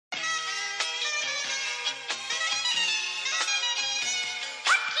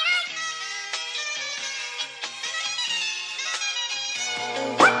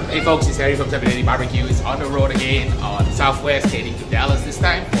Hey folks, it's Harry from BBQ. It's on the road again on Southwest, heading to Dallas this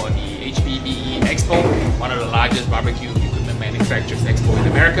time for the HPBExpo, one of the largest barbecue equipment manufacturers expo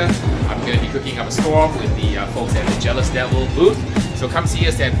in America. I'm going to be cooking up a storm with the folks at the Jealous Devil booth. So come see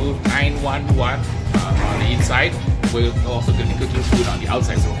us at booth 911 on the inside. We're also going to be cooking food on the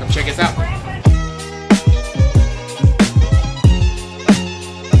outside, so come check us out.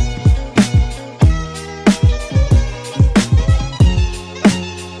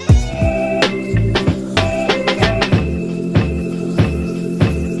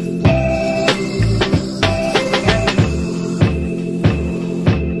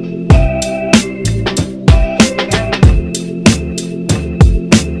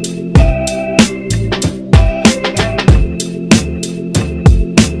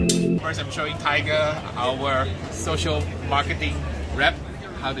 I'm showing Tiger, our social marketing rep,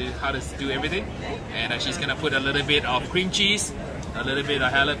 how to do everything, and she's gonna put a little bit of cream cheese, a little bit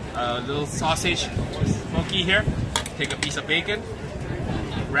of a little sausage, smoky here. Take a piece of bacon,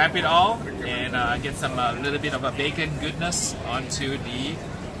 wrap it all, and get some little bit of a bacon goodness onto the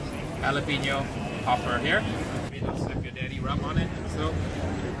jalapeno popper here. Slip your daddy rub on it. So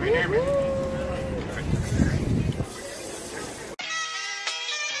right there, man.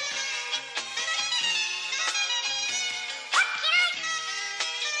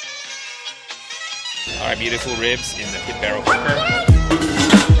 Alright, beautiful ribs in the pit barrel cooker.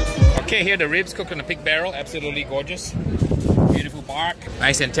 Okay, here the ribs cooked in the pit barrel, absolutely gorgeous. Beautiful bark,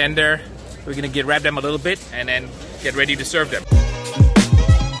 nice and tender. We're gonna wrap them a little bit and then get ready to serve them.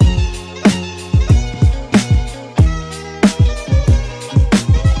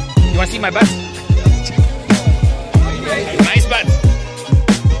 You wanna see my butts? Nice butts.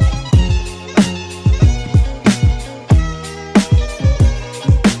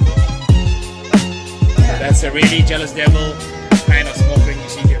 That's a really Jealous Devil kind of smoke ring you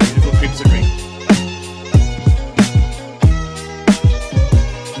see here, beautiful crimson ring.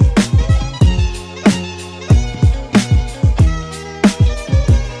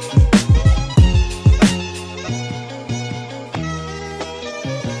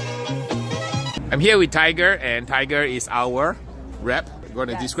 I'm here with Tiger, and Tiger is our rep. You want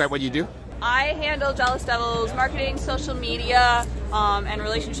to describe what you do? I handle Jealous Devil's marketing, social media, and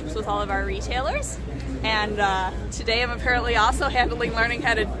relationships with all of our retailers. And today I'm apparently also learning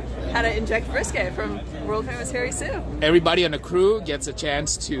how to inject brisket from world famous Harry Soo. Everybody on the crew gets a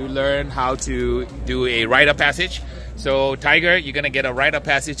chance to learn how to do a rite of passage. So Tiger, you're gonna get a rite of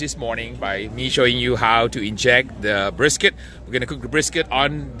passage this morning by me showing you how to inject the brisket. We're gonna cook the brisket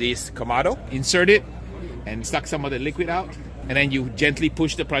on this Kamado, insert it, and suck some of the liquid out. And then you gently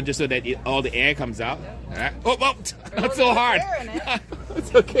push the plunger so that all the air comes out. Right. Oh, not so hard.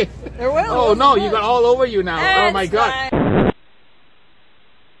 It's okay. Oh no, you got all over you now. Oh my god.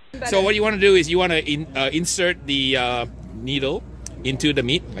 So what you want to do is you want to insert the needle into the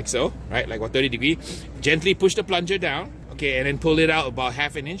meat like so, right? Like 30 degrees. Gently push the plunger down, okay, and then pull it out about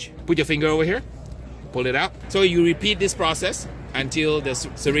 ½ an inch. Put your finger over here. Pull it out. So you repeat this process until the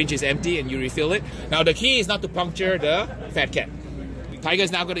syringe is empty and you refill it. Now the key is not to puncture the fat cat. Tiger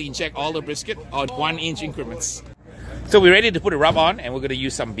is now going to inject all the brisket on 1-inch increments. So we're ready to put a rub on, and we're going to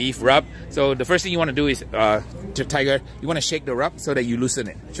use some beef rub. So the first thing you want to do is, Tiger, you want to shake the rub so that you loosen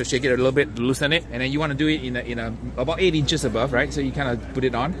it. So shake it a little bit, loosen it, and then you want to do it in about 8 inches above, right? So you kind of put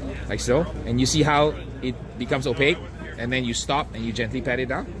it on like so, and you see how it becomes opaque. And then you stop and you gently pat it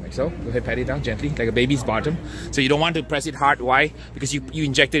down, like so. Go ahead, pat it down gently, like a baby's bottom. So you don't want to press it hard. Why? Because you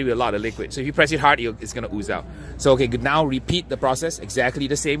injected it with a lot of liquid. So if you press it hard, it's gonna ooze out. So okay, good. Now repeat the process exactly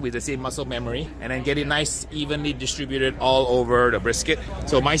the same with the same muscle memory, and then get it nice, evenly distributed all over the brisket.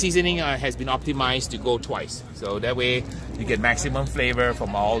 So my seasoning has been optimized to go twice. So that way you get maximum flavor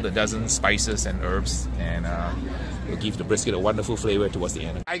from all the dozen spices and herbs, and will give the brisket a wonderful flavor towards the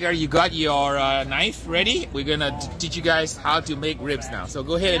end. Tiger, you got your knife ready? We're gonna teach you guys how to make ribs now. So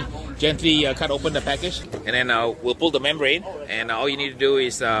go ahead and gently cut open the package, and then we'll pull the membrane, and all you need to do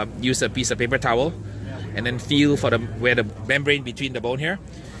is use a piece of paper towel and then feel for where the membrane between the bone here.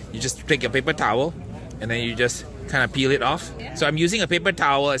 You just take your paper towel and then you just kind of peel it off. So I'm using a paper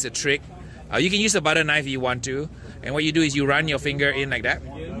towel as a trick. You can use a butter knife if you want to, and what you do is you run your finger in like that,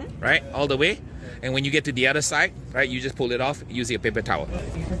 right, all the way. And when you get to the other side, right, you just pull it off using a paper towel.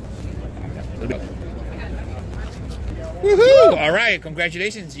 Woohoo! All right,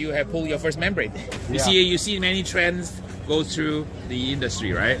 congratulations, you have pulled your first membrane. You see many trends goes through the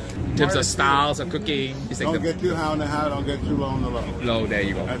industry, right? In terms of styles of cooking. Don't get too high on the high, don't get too low on the low. Low, there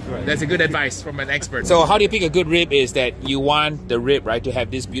you go. That's right. That's a good advice from an expert. So how do you pick a good rib is that you want the rib, right, to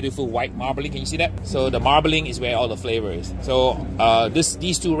have this beautiful white marbling. Can you see that? So the marbling is where all the flavor is. So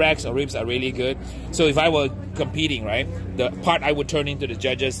these two racks of ribs are really good. So if I were competing, right, the part I would turn into the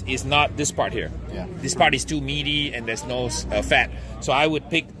judges is not this part here. Yeah. This part is too meaty and there's no fat. So I would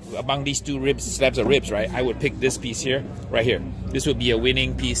pick among these two slabs of ribs, right? I would pick this piece here, right here. This would be a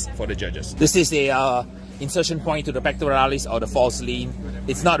winning piece for the judges. This is a insertion point to the pectoralis or the false lean.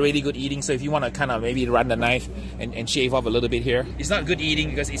 It's not really good eating, so if you want to kind of maybe run the knife and shave off a little bit here. It's not good eating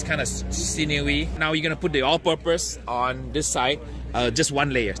because it's kind of sinewy. Now you're going to put the all-purpose on this side, just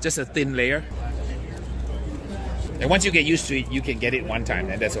one layer, just a thin layer. And once you get used to it, you can get it one time,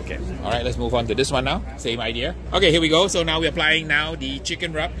 and that's okay. All right, let's move on to this one now. Same idea. Okay, here we go. So now we're applying now the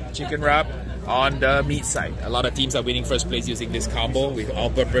chicken rub on the meat side. A lot of teams are winning first place using this combo with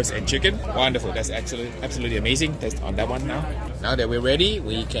all-purpose and chicken. Wonderful. That's absolutely amazing. Test on that one now. Now that we're ready,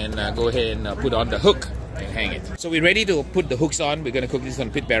 we can go ahead and put on the hook and hang it. So we're ready to put the hooks on. We're going to cook this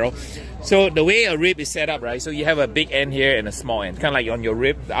on pit barrel. So the way a rib is set up, right? So you have a big end here and a small end. Kind of like on your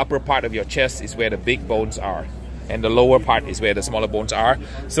rib, the upper part of your chest is where the big bones are, and the lower part is where the smaller bones are.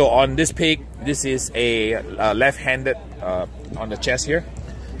 So on this pig, this is a left-handed on the chest here.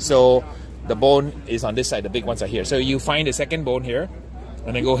 So the bone is on this side, the big ones are here. So you find the second bone here,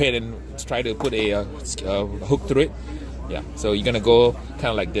 and then go ahead and try to put a hook through it. Yeah, so you're gonna go kind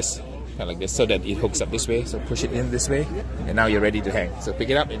of like this, so that it hooks up this way. So push it in this way, and now you're ready to hang. So pick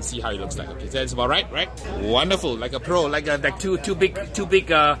it up and see how it looks like. Okay, that's about right, right? Wonderful, like a pro, like two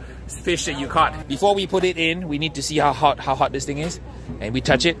big fish that you caught. Before we put it in, we need to see how hot this thing is, and we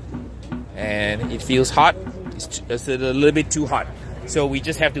touch it, and it feels hot. It's a little bit too hot. So we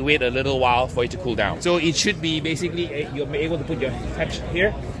just have to wait a little while for it to cool down. So it should be basically, you're able to put your touch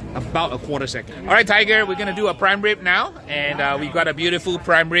here about a quarter second. All right, Tiger, we're gonna do a prime rib now, and we've got a beautiful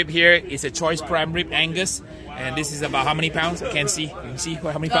prime rib here. It's a choice prime rib Angus, and this is about how many pounds? I can't see. You can see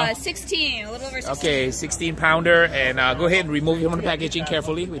how many pounds? 16, a little over 16. Okay, 16 pounder, and go ahead and remove it from the packaging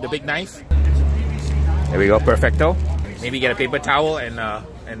carefully with the big knife. There we go, perfecto. Maybe get a paper towel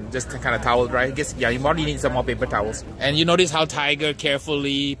and just kind of towel dry. I guess, yeah, you probably need some more paper towels. And you notice how Tiger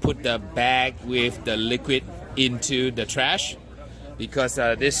carefully put the bag with the liquid into the trash, because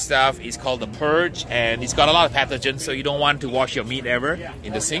this stuff is called the purge, and it's got a lot of pathogens, so you don't want to wash your meat ever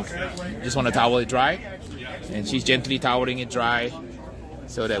in the sink. You just want to towel it dry. And she's gently toweling it dry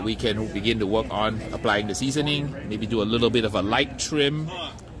so that we can begin to work on applying the seasoning. Maybe do a little bit of a light trim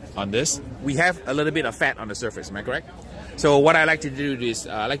on this. We have a little bit of fat on the surface, am I correct? So what I like to do is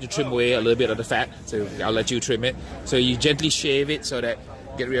I like to trim away a little bit of the fat. So I'll let you trim it. So you gently shave it so that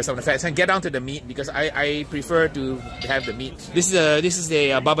get rid of some of the fat. And get down to the meat, because I prefer to have the meat. This is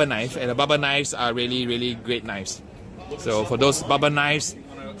a Baba knife, and the Baba knives are really great knives. So for those Baba knives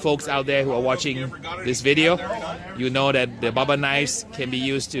folks out there who are watching this video, you know that the Baba knives can be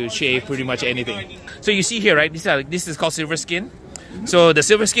used to shave pretty much anything. So you see here, right? This is called silver skin. So the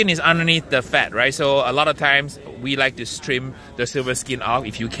silver skin is underneath the fat, right? So a lot of times we like to trim the silver skin off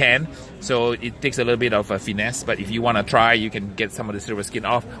if you can. So it takes a little bit of a finesse, but if you want to try, you can get some of the silver skin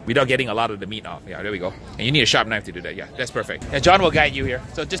off without getting a lot of the meat off. Yeah, there we go. And you need a sharp knife to do that. Yeah, that's perfect. And John will guide you here.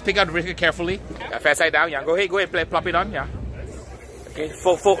 So just pick out the brisket carefully. Fat side down. Yeah, go ahead, plop it on. Yeah. Okay,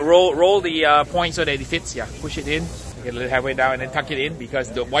 roll the point so that it fits. Yeah, push it in. Get a little halfway down and then tuck it in,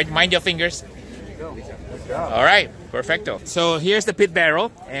 because mind your fingers. All right, perfecto. So here's the pit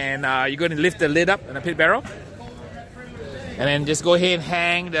barrel, and you're going to lift the lid up on the pit barrel, and then just go ahead and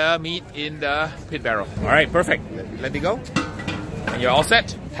hang the meat in the pit barrel. All right, perfect. Let it go, and you're all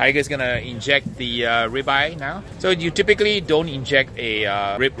set. Tiger's gonna inject the ribeye now. So you typically don't inject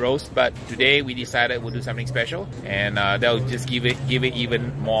a rib roast, but today we decided we'll do something special, and that'll just give it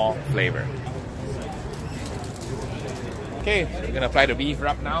even more flavor. Okay, we're gonna apply the beef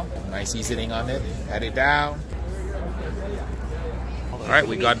rub now. Nice seasoning on it. Add it down. All right,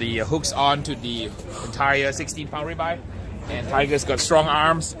 we got the hooks on to the entire 16-pound ribeye, and Tiger's got strong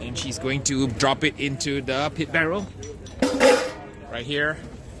arms, and she's going to drop it into the pit barrel. Right here,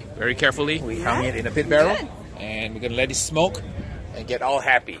 very carefully. We hung it in the pit barrel, and we're gonna let it smoke and get all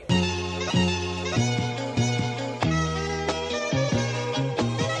happy.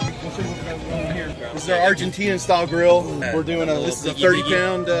 This is our Argentinian style grill. We're doing this is a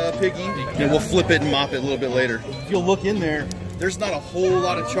 30-pound piggy, and we'll flip it and mop it a little bit later. If you'll look in there, there's not a whole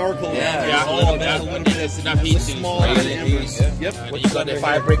lot of charcoal. There's enough heat to small radiate. Yep. And you got the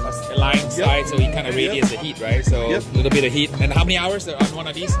fire brick aligned side, so it kind of radiates the heat, right? So a little bit of heat. And how many hours on one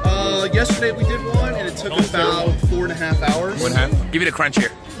of these? Yesterday we did one, and it took about 4.5 hours. 1.5. Give it a crunch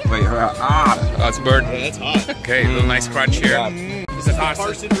here. Wait, oh, it's bird. Oh, that's hot. Okay, a little nice crunch here. This is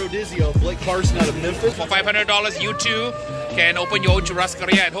Carson Rodizio, Blake Carson out of Memphis. For $500, you too can open your own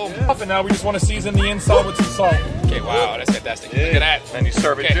churrascaria at home. And now we just want to season the inside with some salt. Okay, wow, that's fantastic. Look at that. And you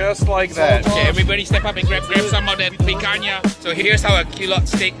serve it just like that. Okay, everybody step up and grab some of that picanha. So here's how a kilo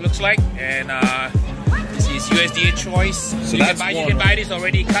steak looks like, and this is USDA choice. So you can buy this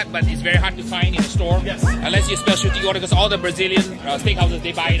already cut, but it's very hard to find in the store. Yes. Unless you're specialty order, because all the Brazilian steakhouses,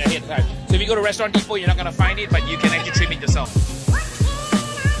 they buy it ahead of time. So if you go to Restaurant Depot, you're not gonna find it, but you can actually trim it yourself.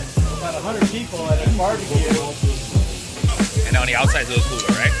 About 100 people at a barbecue. And on the outside, it's a little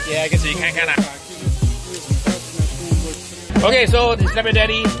cooler, right? Yeah, I guess so you can kind of. Okay, so the Slapper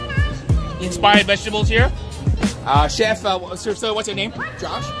Daddy inspired vegetables here. Chef, so what's your name?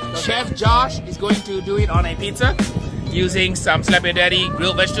 Josh. Chef Josh is going to do it on a pizza using some Slapper Daddy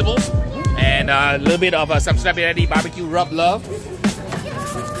grilled vegetables and a little bit of some Slapper Daddy barbecue rub love.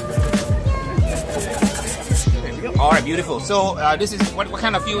 All right, beautiful. So this is what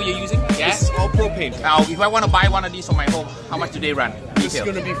kind of fuel you're using? Gas? It's all propane. Now, if I want to buy one of these for my home, how much do they run? This is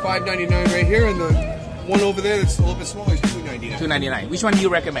going to be $5.99 right here, and the one over there that's a little bit smaller is $2.99. $2.99. Which one do you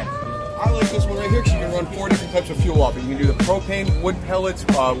recommend? I like this one right here because you can run 4 different types of fuel off it. You can do the propane, wood pellets,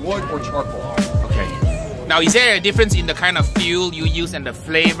 wood, or charcoal. Okay. Now, is there a difference in the kind of fuel you use and the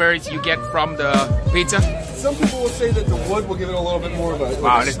flavors you get from the pizza? Some people will say that the wood will give it a little bit more of a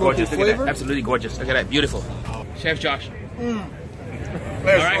wow, that's gorgeous. flavor. Look at that. Absolutely gorgeous. Look at that. Beautiful. Chef Josh. All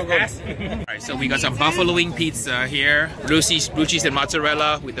right, so we got some buffalo wing pizza here, blue cheese and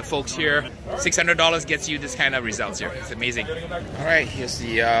mozzarella with the folks here. $600 gets you this kind of results here. It's amazing. All right, here's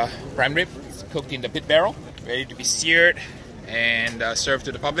the prime rib. It's cooked in the pit barrel, ready to be seared and served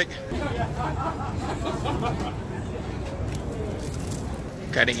to the public.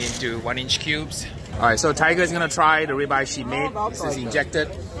 Cutting into 1-inch cubes. All right, so Tiger is gonna try the ribeye she made. This is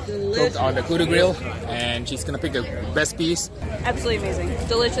injected, cooked on the Kudu Grill, and she's gonna pick the best piece. Absolutely amazing.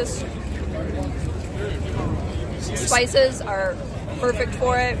 Delicious. Spices are perfect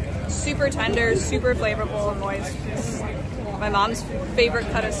for it. Super tender, super flavorful and moist. It's my mom's favorite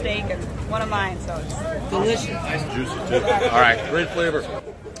cut of steak and one of mine, so it's delicious. Nice juicy too. All right, great flavor.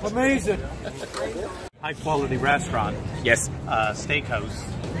 Amazing. High quality restaurant. Yes. Steakhouse,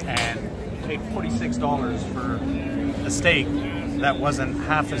 and paid $46 for a steak that wasn't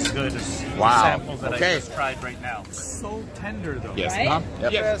half as good as the sample that I just tried right now. So tender though. Yes. Right?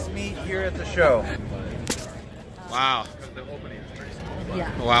 Yep. Best meat here at the show. Wow.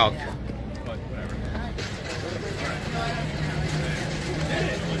 Yeah. Wow.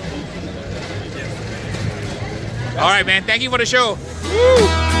 All right, man. Thank you for the show. Woo!